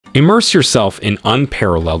Immerse yourself in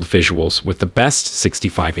unparalleled visuals with the best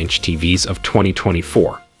 65-inch TVs of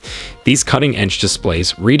 2024. These cutting-edge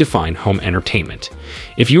displays redefine home entertainment.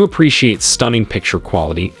 If you appreciate stunning picture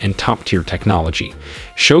quality and top-tier technology,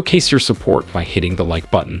 showcase your support by hitting the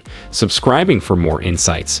like button, subscribing for more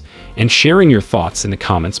insights, and sharing your thoughts in the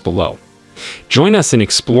comments below. Join us in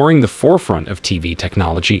exploring the forefront of TV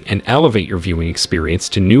technology and elevate your viewing experience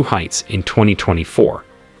to new heights in 2024.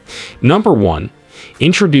 Number 1.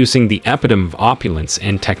 Introducing the epitome of opulence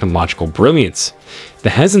and technological brilliance, the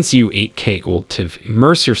Hisense U8K ULED TV.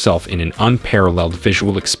 Immerse yourself in an unparalleled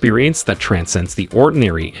visual experience that transcends the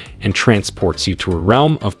ordinary and transports you to a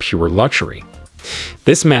realm of pure luxury.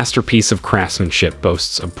 This masterpiece of craftsmanship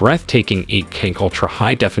boasts a breathtaking 8K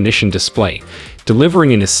ultra-high-definition display,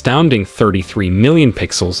 delivering an astounding 33 million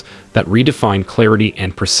pixels that redefine clarity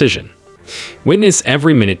and precision. Witness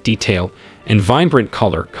every minute detail and vibrant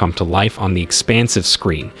color come to life on the expansive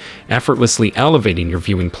screen, effortlessly elevating your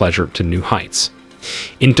viewing pleasure to new heights.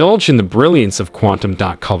 Indulge in the brilliance of quantum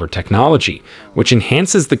dot color technology, which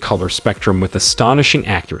enhances the color spectrum with astonishing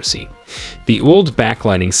accuracy. The ULED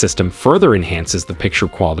backlighting system further enhances the picture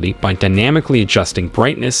quality by dynamically adjusting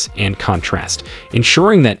brightness and contrast,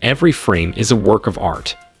 ensuring that every frame is a work of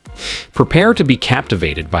art. Prepare to be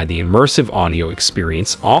captivated by the immersive audio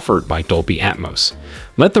experience offered by Dolby Atmos.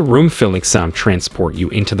 Let the room-filling sound transport you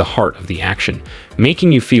into the heart of the action,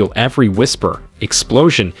 making you feel every whisper,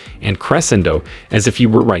 explosion, and crescendo as if you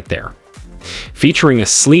were right there. Featuring a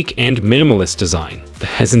sleek and minimalist design, the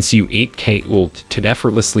Hisense U8K ULED TV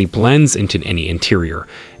effortlessly blends into any interior,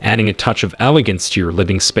 adding a touch of elegance to your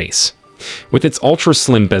living space. With its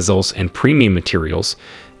ultra-slim bezels and premium materials,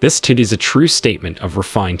 this TV is a true statement of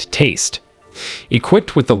refined taste.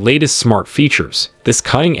 Equipped with the latest smart features, this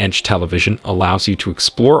cutting-edge television allows you to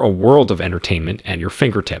explore a world of entertainment at your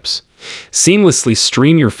fingertips. Seamlessly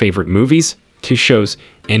stream your favorite movies, TV shows,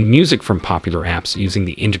 and music from popular apps using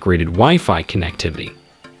the integrated Wi-Fi connectivity.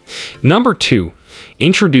 Number 2.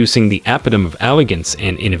 Introducing the epitome of elegance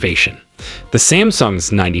and innovation, the Samsung's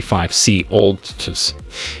S95C OLED TV.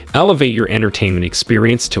 Elevate your entertainment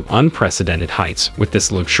experience to unprecedented heights with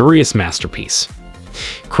this luxurious masterpiece.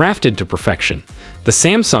 Crafted to perfection, the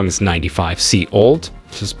Samsung's S95C OLED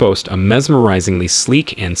TV boasts a mesmerizingly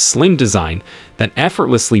sleek and slim design that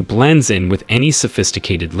effortlessly blends in with any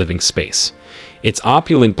sophisticated living space. Its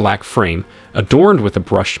opulent black frame, adorned with a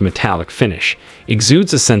brushed metallic finish,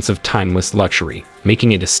 exudes a sense of timeless luxury,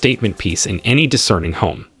 making it a statement piece in any discerning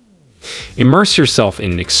home. Immerse yourself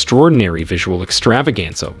in an extraordinary visual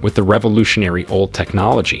extravaganza with the revolutionary OLED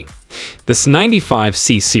technology. This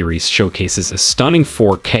S95C series showcases a stunning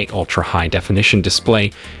 4K ultra-high-definition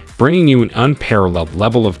display, bringing you an unparalleled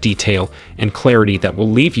level of detail and clarity that will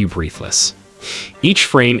leave you breathless. Each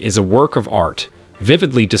frame is a work of art,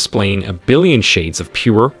 vividly displaying a billion shades of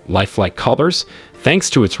pure, lifelike colors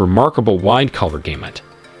thanks to its remarkable wide color gamut.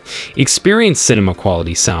 Experience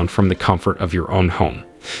cinema-quality sound from the comfort of your own home.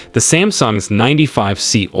 The Samsung's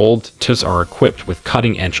S95C OLED TVs are equipped with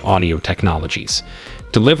cutting-edge audio technologies,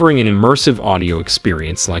 delivering an immersive audio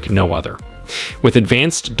experience like no other. With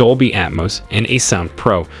advanced Dolby Atmos and A-Sound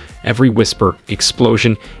Pro, every whisper,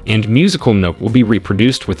 explosion, and musical note will be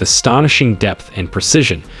reproduced with astonishing depth and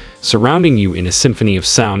precision, surrounding you in a symphony of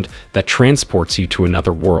sound that transports you to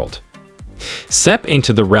another world. Step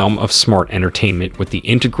into the realm of smart entertainment with the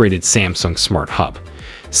integrated Samsung Smart Hub.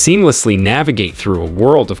 Seamlessly navigate through a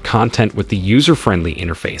world of content with the user-friendly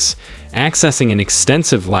interface, accessing an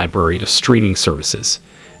extensive library of streaming services,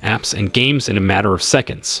 apps, and games in a matter of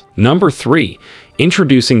seconds. Number 3.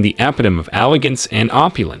 Introducing the epitome of elegance and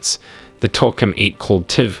opulence, the U8K ULED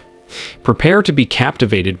TV. Prepare to be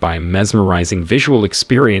captivated by a mesmerizing visual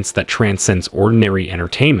experience that transcends ordinary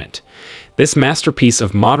entertainment. This masterpiece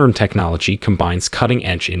of modern technology combines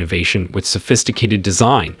cutting-edge innovation with sophisticated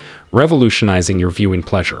design, revolutionizing your viewing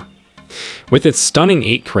pleasure. With its stunning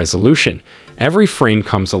 8K resolution, every frame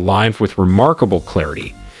comes alive with remarkable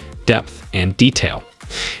clarity, depth, and detail.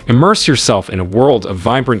 Immerse yourself in a world of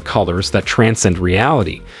vibrant colors that transcend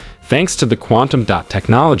reality, thanks to the quantum dot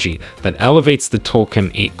technology that elevates the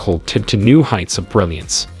U8K ULED TV to new heights of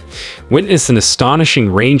brilliance. Witness an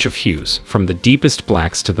astonishing range of hues, from the deepest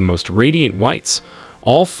blacks to the most radiant whites,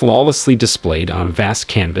 all flawlessly displayed on a vast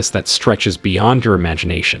canvas that stretches beyond your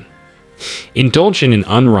imagination. Indulge in an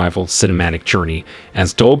unrivaled cinematic journey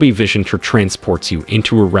as Dolby Vision transports you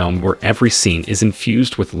into a realm where every scene is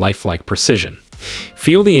infused with lifelike precision.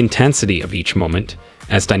 Feel the intensity of each moment,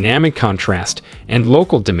 as dynamic contrast and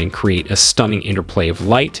local dimming create a stunning interplay of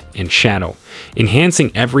light and shadow,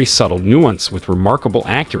 enhancing every subtle nuance with remarkable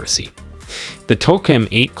accuracy. The U8K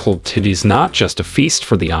ULED TV is not just a feast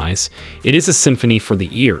for the eyes, it is a symphony for the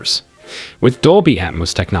ears. With Dolby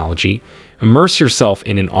Atmos technology, immerse yourself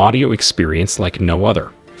in an audio experience like no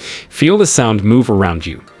other. Feel the sound move around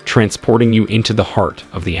you, transporting you into the heart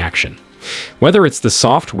of the action. Whether it's the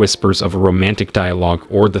soft whispers of a romantic dialogue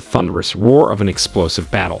or the thunderous roar of an explosive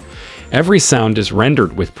battle, every sound is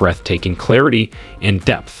rendered with breathtaking clarity and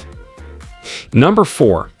depth. Number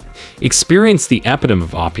 4. Experience the epitome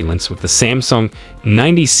of opulence with the Samsung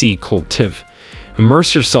Q90C QLED TV.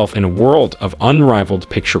 Immerse yourself in a world of unrivaled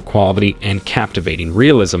picture quality and captivating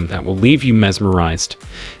realism that will leave you mesmerized.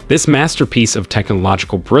 This masterpiece of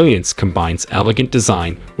technological brilliance combines elegant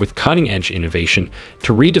design with cutting-edge innovation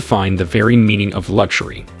to redefine the very meaning of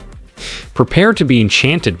luxury. Prepare to be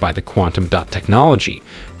enchanted by the quantum dot technology,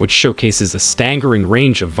 which showcases a staggering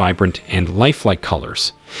range of vibrant and lifelike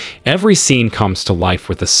colors. Every scene comes to life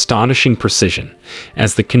with astonishing precision,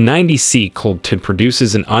 as the Q90C QLED TV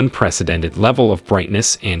produces an unprecedented level of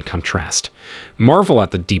brightness and contrast. Marvel at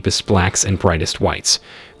the deepest blacks and brightest whites,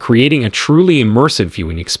 creating a truly immersive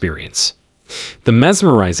viewing experience. The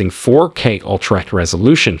mesmerizing 4K Ultra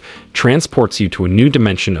resolution transports you to a new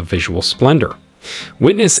dimension of visual splendor.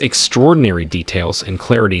 Witness extraordinary details and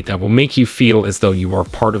clarity that will make you feel as though you are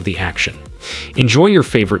part of the action. Enjoy your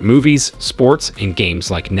favorite movies, sports, and games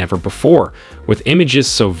like never before, with images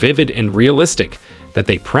so vivid and realistic that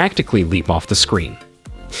they practically leap off the screen.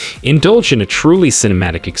 Indulge in a truly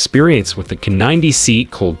cinematic experience with the Q90C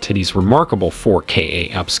QLED TV's remarkable 4K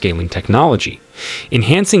upscaling technology,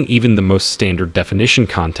 enhancing even the most standard definition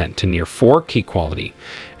content to near 4K quality.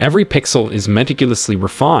 Every pixel is meticulously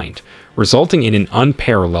refined, resulting in an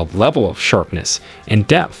unparalleled level of sharpness and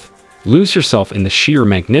depth. Lose yourself in the sheer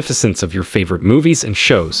magnificence of your favorite movies and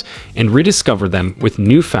shows and rediscover them with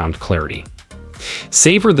newfound clarity.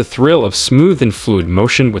 Savor the thrill of smooth and fluid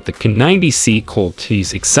motion with the Q90C QLED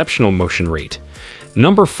TV's exceptional motion rate.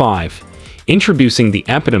 Number 5. Introducing the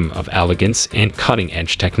epitome of elegance and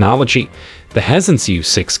cutting-edge technology, the Hisense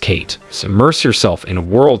U8K. Immerse yourself in a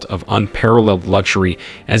world of unparalleled luxury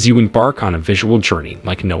as you embark on a visual journey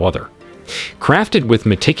like no other. Crafted with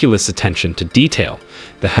meticulous attention to detail,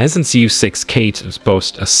 the Hisense U8K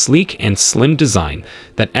boasts a sleek and slim design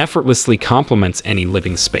that effortlessly complements any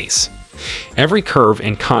living space. Every curve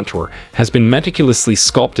and contour has been meticulously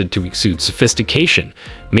sculpted to exude sophistication,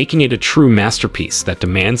 making it a true masterpiece that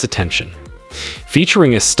demands attention.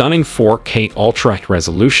 Featuring a stunning 4K Ultra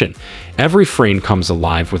resolution, every frame comes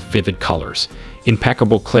alive with vivid colors,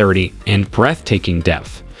 impeccable clarity, and breathtaking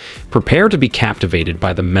depth. Prepare to be captivated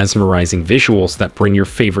by the mesmerizing visuals that bring your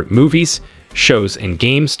favorite movies, shows, and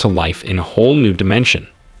games to life in a whole new dimension.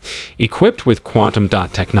 Equipped with quantum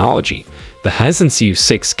dot technology, the Hisense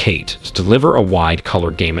U8K delivers a wide color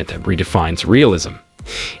gamut that redefines realism.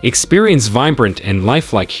 Experience vibrant and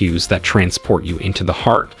lifelike hues that transport you into the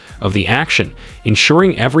heart of the action,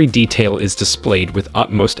 ensuring every detail is displayed with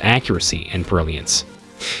utmost accuracy and brilliance.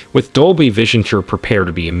 With Dolby Vision, you're prepared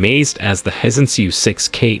to be amazed as the Hisense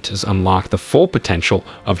U8K unlock the full potential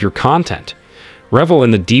of your content. Revel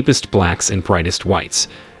in the deepest blacks and brightest whites,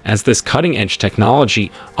 as this cutting-edge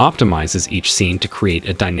technology optimizes each scene to create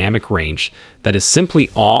a dynamic range that is simply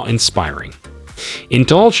awe-inspiring.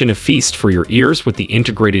 Indulge in a feast for your ears with the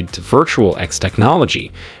integrated Virtual X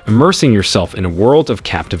technology, immersing yourself in a world of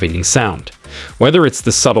captivating sound. Whether it's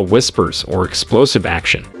the subtle whispers or explosive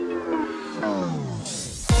action,